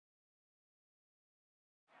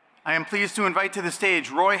I am pleased to invite to the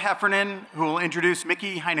stage Roy Heffernan, who will introduce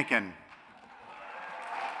Mickey Heinecken.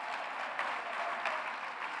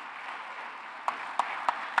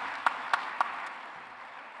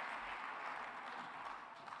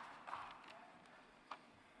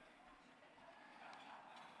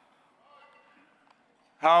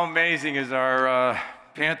 How amazing is our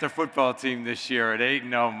Panther football team this year at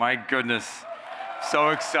 8-0? My goodness. So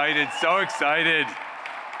excited, so excited.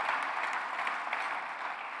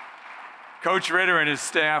 Coach Ritter and his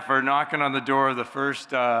staff are knocking on the door of the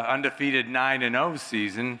first undefeated 9-0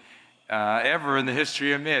 season ever in the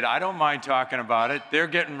history of Mid. I don't mind talking about it. They're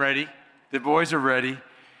getting ready. The boys are ready.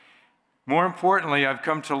 More importantly, I've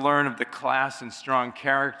come to learn of the class and strong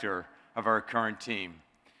character of our current team.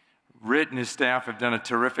 Ritt and his staff have done a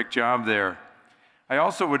terrific job there. I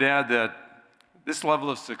also would add that this level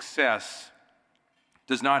of success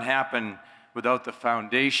does not happen without the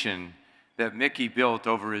foundation that Mickey built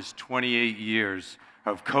over his 28 years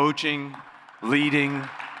of coaching, leading,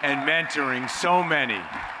 and mentoring so many,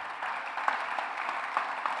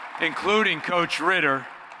 including Coach Ritter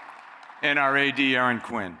and our AD, Aaron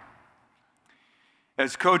Quinn.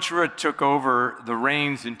 As Coach Ritt took over the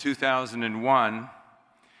reins in 2001,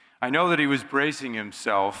 I know that he was bracing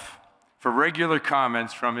himself for regular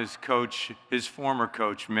comments from his former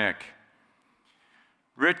coach, Mick.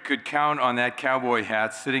 Ritt could count on that cowboy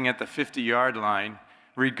hat sitting at the 50-yard line,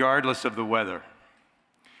 regardless of the weather.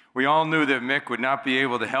 We all knew that Mick would not be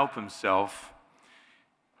able to help himself.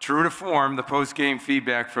 True to form, the post-game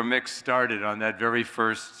feedback from Mick started on that very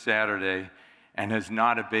first Saturday and has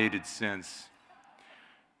not abated since.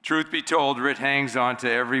 Truth be told, Ritt hangs on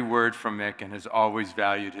to every word from Mick and has always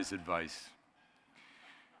valued his advice.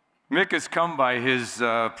 Mick has come by his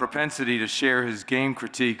propensity to share his game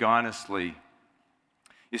critique honestly.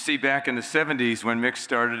 You see, back in the 70s when Mick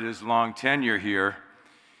started his long tenure here,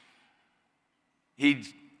 he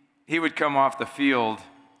would come off the field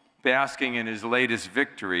basking in his latest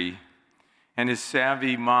victory, and his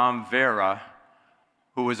savvy mom, Vera,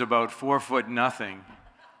 who was about 4'0",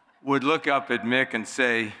 would look up at Mick and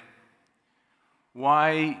say,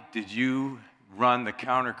 "Why did you run the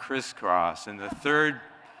counter crisscross in the third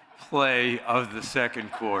play of the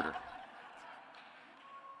second quarter?"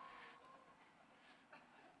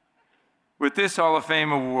 With this Hall of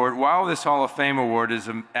Fame award, while this Hall of Fame award is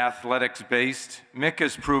athletics-based, Mick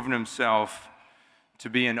has proven himself to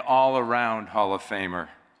be an all-around Hall of Famer.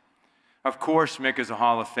 Of course, Mick is a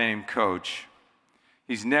Hall of Fame coach.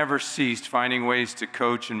 He's never ceased finding ways to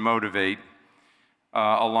coach and motivate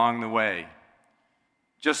along the way.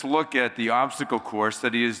 Just look at the obstacle course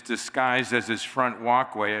that he has disguised as his front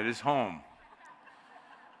walkway at his home.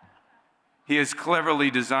 He has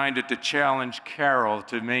cleverly designed it to challenge Carol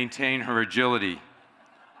to maintain her agility.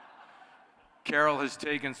 Carol has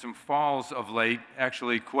taken some falls of late,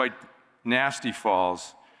 actually quite nasty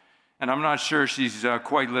falls, and I'm not sure she's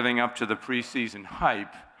quite living up to the preseason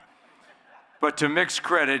hype. But to Mick's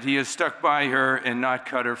credit, he has stuck by her and not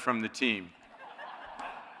cut her from the team.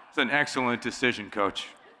 It's an excellent decision, Coach.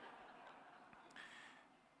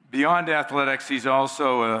 Beyond athletics, he's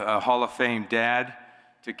also a Hall of Fame dad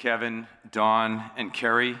to Kevin, Dawn, and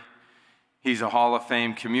Kerry. He's a Hall of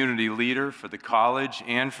Fame community leader for the college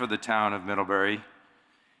and for the town of Middlebury.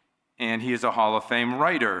 And he is a Hall of Fame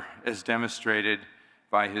writer, as demonstrated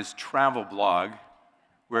by his travel blog,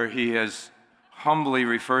 where he humbly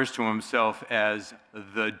refers to himself as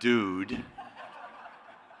the dude.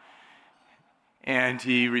 And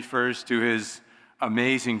he refers to his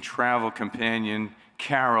amazing travel companion,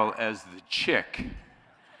 Carol, as the chick.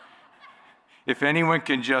 If anyone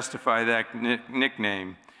can justify that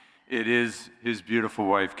nickname, it is his beautiful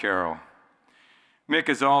wife, Carol. Mick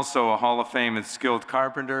is also a Hall of Fame and skilled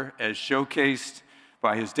carpenter, as showcased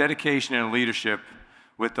by his dedication and leadership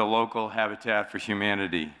with the local Habitat for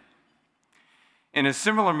Humanity. In a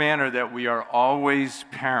similar manner that we are always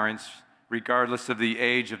parents, regardless of the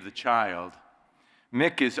age of the child,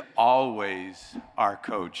 Mick is always our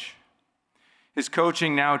coach. His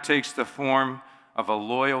coaching now takes the form of a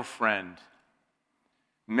loyal friend,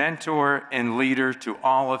 mentor, and leader to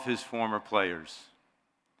all of his former players.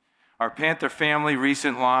 Our Panther family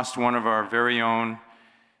recently lost one of our very own.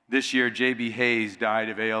 This year, J.B. Hayes died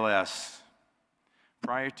of ALS.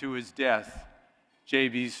 Prior to his death,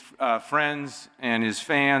 JB's friends and his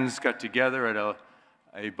fans got together at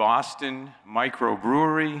a Boston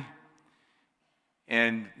microbrewery,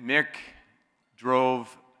 and Mick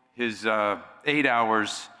drove his 8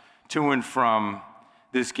 hours to and from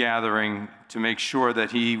this gathering to make sure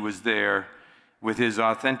that he was there with his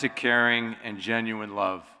authentic caring and genuine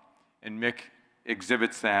love. And Mick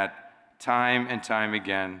exhibits that time and time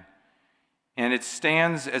again and it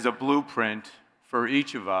stands as a blueprint for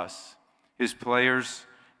each of us, his players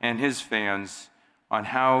and his fans, on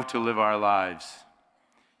how to live our lives.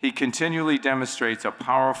 He continually demonstrates a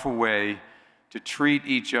powerful way to treat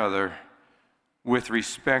each other with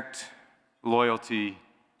respect, loyalty,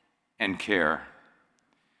 and care.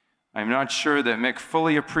 I'm not sure that Mick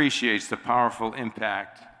fully appreciates the powerful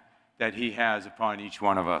impact that he has upon each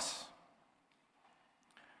one of us.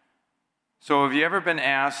 So have you ever been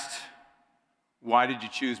asked, why did you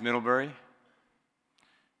choose Middlebury?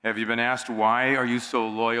 Have you been asked, why are you so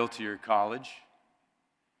loyal to your college?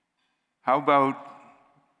 How about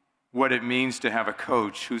what it means to have a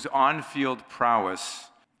coach whose on-field prowess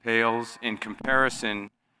pales in comparison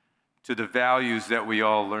to the values that we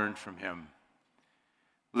all learned from him?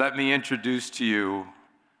 Let me introduce to you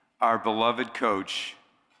our beloved coach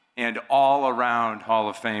and all-around Hall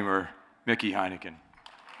of Famer, Mickey Heinecken.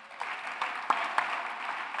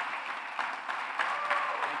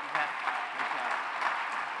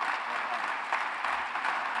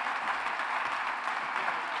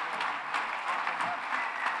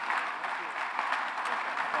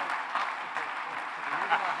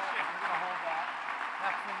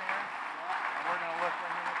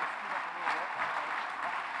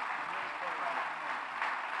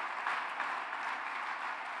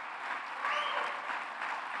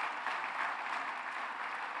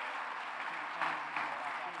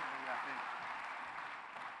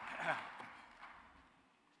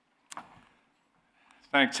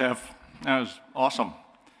 Thanks, Hef. That was awesome.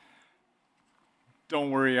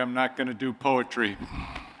 Don't worry, I'm not going to do poetry.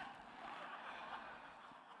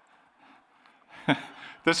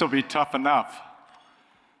 This will be tough enough.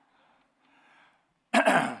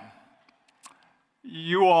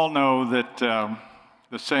 You all know that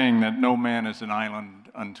the saying that no man is an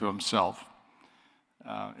island unto himself.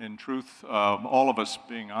 In truth, all of us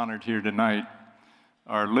being honored here tonight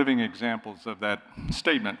are living examples of that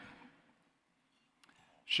statement.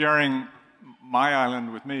 Sharing my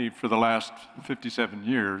island with me for the last 57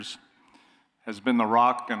 years has been the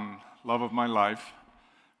rock and love of my life,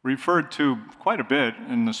 referred to quite a bit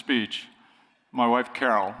in the speech, my wife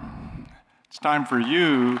Carol. It's time for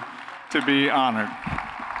you to be honored.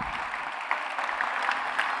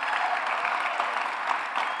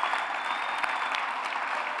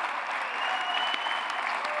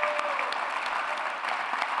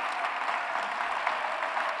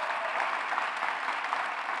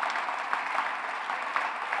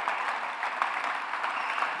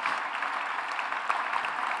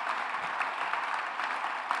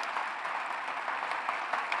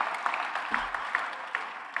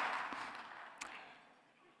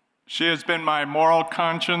 She has been my moral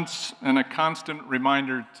conscience and a constant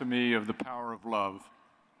reminder to me of the power of love,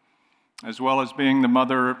 as well as being the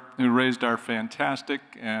mother who raised our fantastic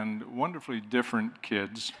and wonderfully different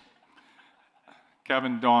kids,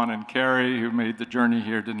 Kevin, Dawn, and Carrie, who made the journey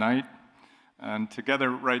here tonight. And together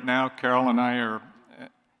right now, Carol and I are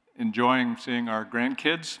enjoying seeing our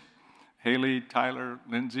grandkids, Haley, Tyler,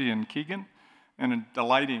 Lindsay, and Keegan, and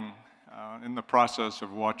delighting in the process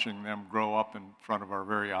of watching them grow up in front of our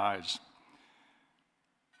very eyes.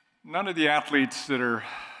 None of the athletes that are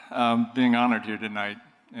being honored here tonight,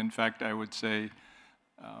 in fact, I would say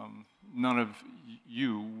none of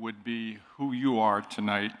you would be who you are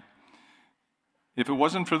tonight if it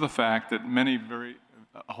wasn't for the fact that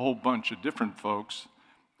a whole bunch of different folks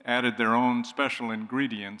added their own special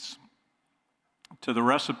ingredients to the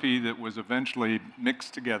recipe that was eventually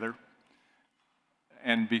mixed together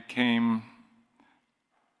and became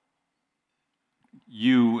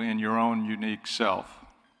you in your own unique self.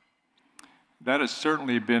 That has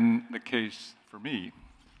certainly been the case for me.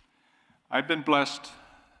 I've been blessed,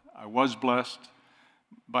 I was blessed,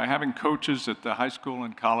 by having coaches at the high school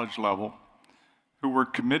and college level who were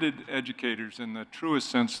committed educators in the truest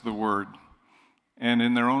sense of the word, and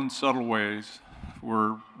in their own subtle ways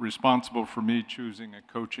were responsible for me choosing a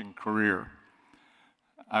coaching career.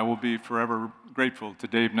 I will be forever grateful to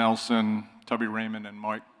Dave Nelson, Tubby Raymond, and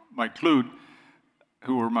Mike Clute,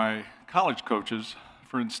 who were my college coaches,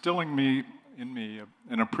 for instilling in me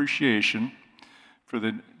an appreciation for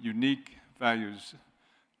the unique values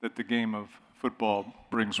that the game of football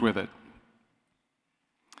brings with it.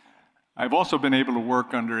 I've also been able to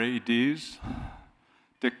work under ADs,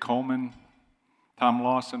 Dick Coleman, Tom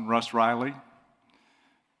Lawson, Russ Riley,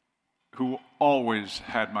 who always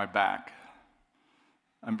had my back.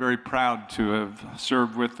 I'm very proud to have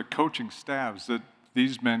served with the coaching staffs that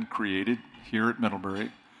these men created here at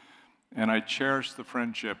Middlebury, and I cherish the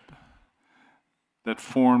friendship that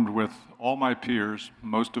formed with all my peers,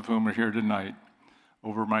 most of whom are here tonight,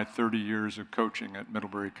 over my 30 years of coaching at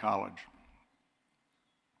Middlebury College.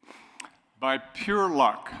 by pure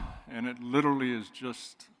luck, and it literally is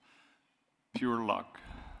just pure luck,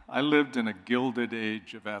 I lived in a gilded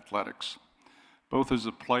age of athletics, both as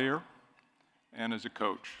a player and as a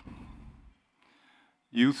coach.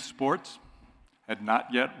 Youth sports had not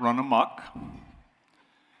yet run amok.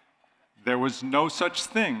 There was no such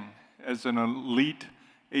thing as an elite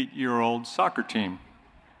 8-year-old soccer team.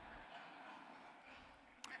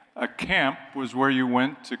 A camp was where you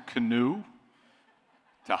went to canoe,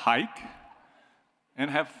 to hike, and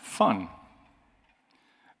have fun.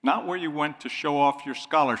 Not where you went to show off your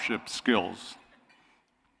scholarship skills.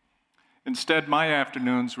 Instead, my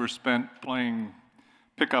afternoons were spent playing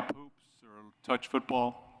pickup hoops or touch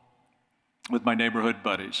football with my neighborhood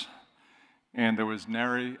buddies, and there was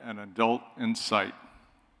nary an adult in sight.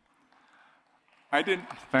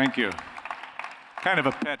 Thank you. Kind of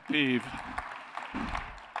a pet peeve.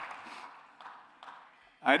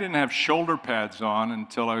 I didn't have shoulder pads on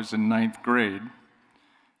until I was in 9th grade.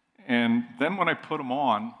 And then when I put them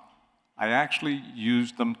on, I actually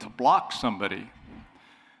used them to block somebody.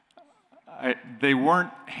 They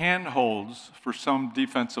weren't handholds for some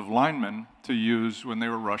defensive linemen to use when they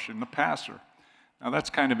were rushing the passer. Now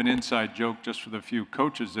that's kind of an inside joke just for the few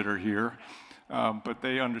coaches that are here, but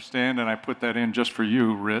they understand, and I put that in just for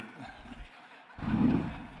you, Rit.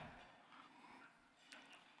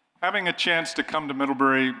 Having a chance to come to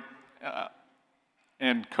Middlebury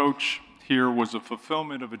and coach here was a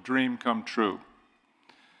fulfillment of a dream come true.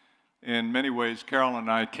 In many ways, Carol and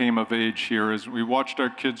I came of age here as we watched our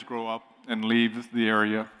kids grow up and leave the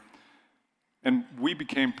area, and we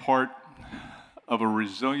became part of a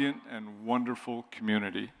resilient and wonderful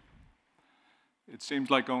community. It seems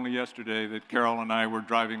like only yesterday that Carol and I were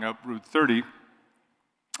driving up Route 30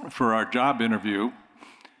 for our job interview,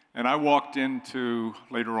 and I walked into,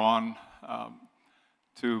 later on,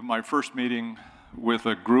 to my first meeting with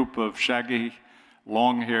a group of shaggy,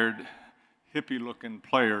 long-haired, hippie-looking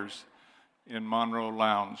players in Monroe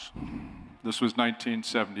Lounge. This was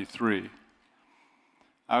 1973.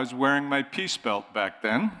 I was wearing my peace belt back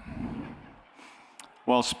then,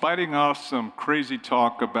 while spiting off some crazy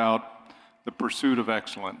talk about the pursuit of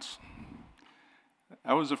excellence.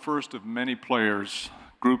 I was the first of many players,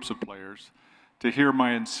 groups of players, to hear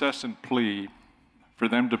my incessant plea for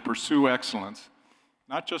them to pursue excellence,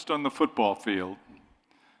 not just on the football field,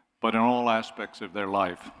 but in all aspects of their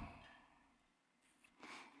life.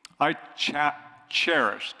 I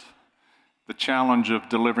cherished the challenge of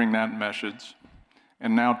delivering that message,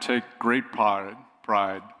 and now take great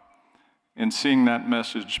pride in seeing that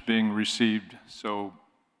message being received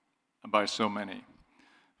by so many.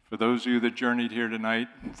 For those of you that journeyed here tonight,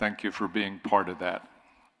 thank you for being part of that.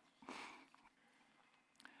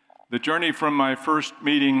 The journey from my first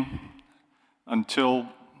meeting until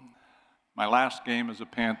my last game as a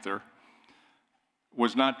Panther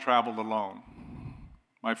was not traveled alone.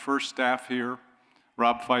 My first staff here,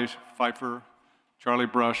 Rob Pfeiffer, Charlie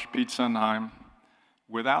Brush, Pete Sundheim,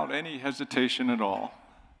 without any hesitation at all,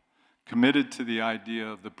 committed to the idea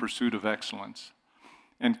of the pursuit of excellence,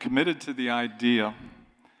 and committed to the idea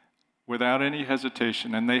without any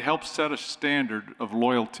hesitation, and they helped set a standard of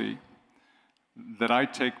loyalty that I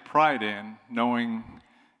take pride in, knowing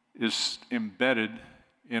is embedded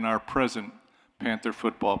in our present Panther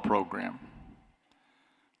football program.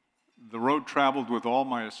 The road traveled with all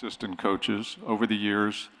my assistant coaches over the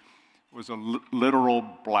years was a literal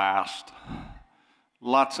blast.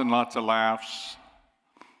 Lots and lots of laughs,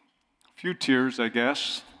 a few tears, I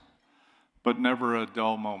guess, but never a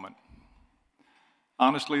dull moment.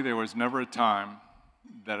 Honestly, there was never a time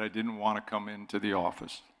that I didn't want to come into the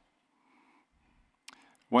office.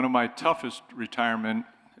 One of my toughest retirement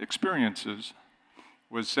experiences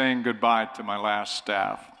was saying goodbye to my last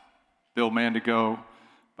staff, Bill Mandigo,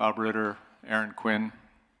 Bob Ritter, Aaron Quinn,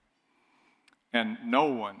 and no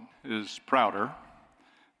one is prouder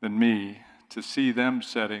than me to see them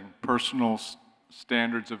setting personal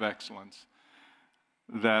standards of excellence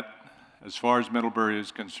that, as far as Middlebury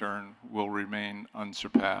is concerned, will remain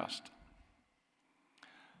unsurpassed.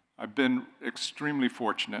 I've been extremely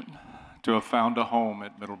fortunate to have found a home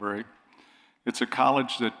at Middlebury. It's a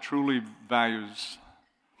college that truly values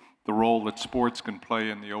the role that sports can play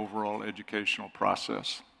in the overall educational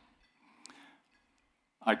process.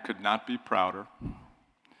 I could not be prouder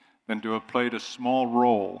than to have played a small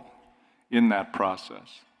role in that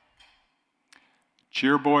process.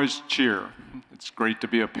 Cheer, boys, cheer. It's great to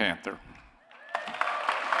be a Panther.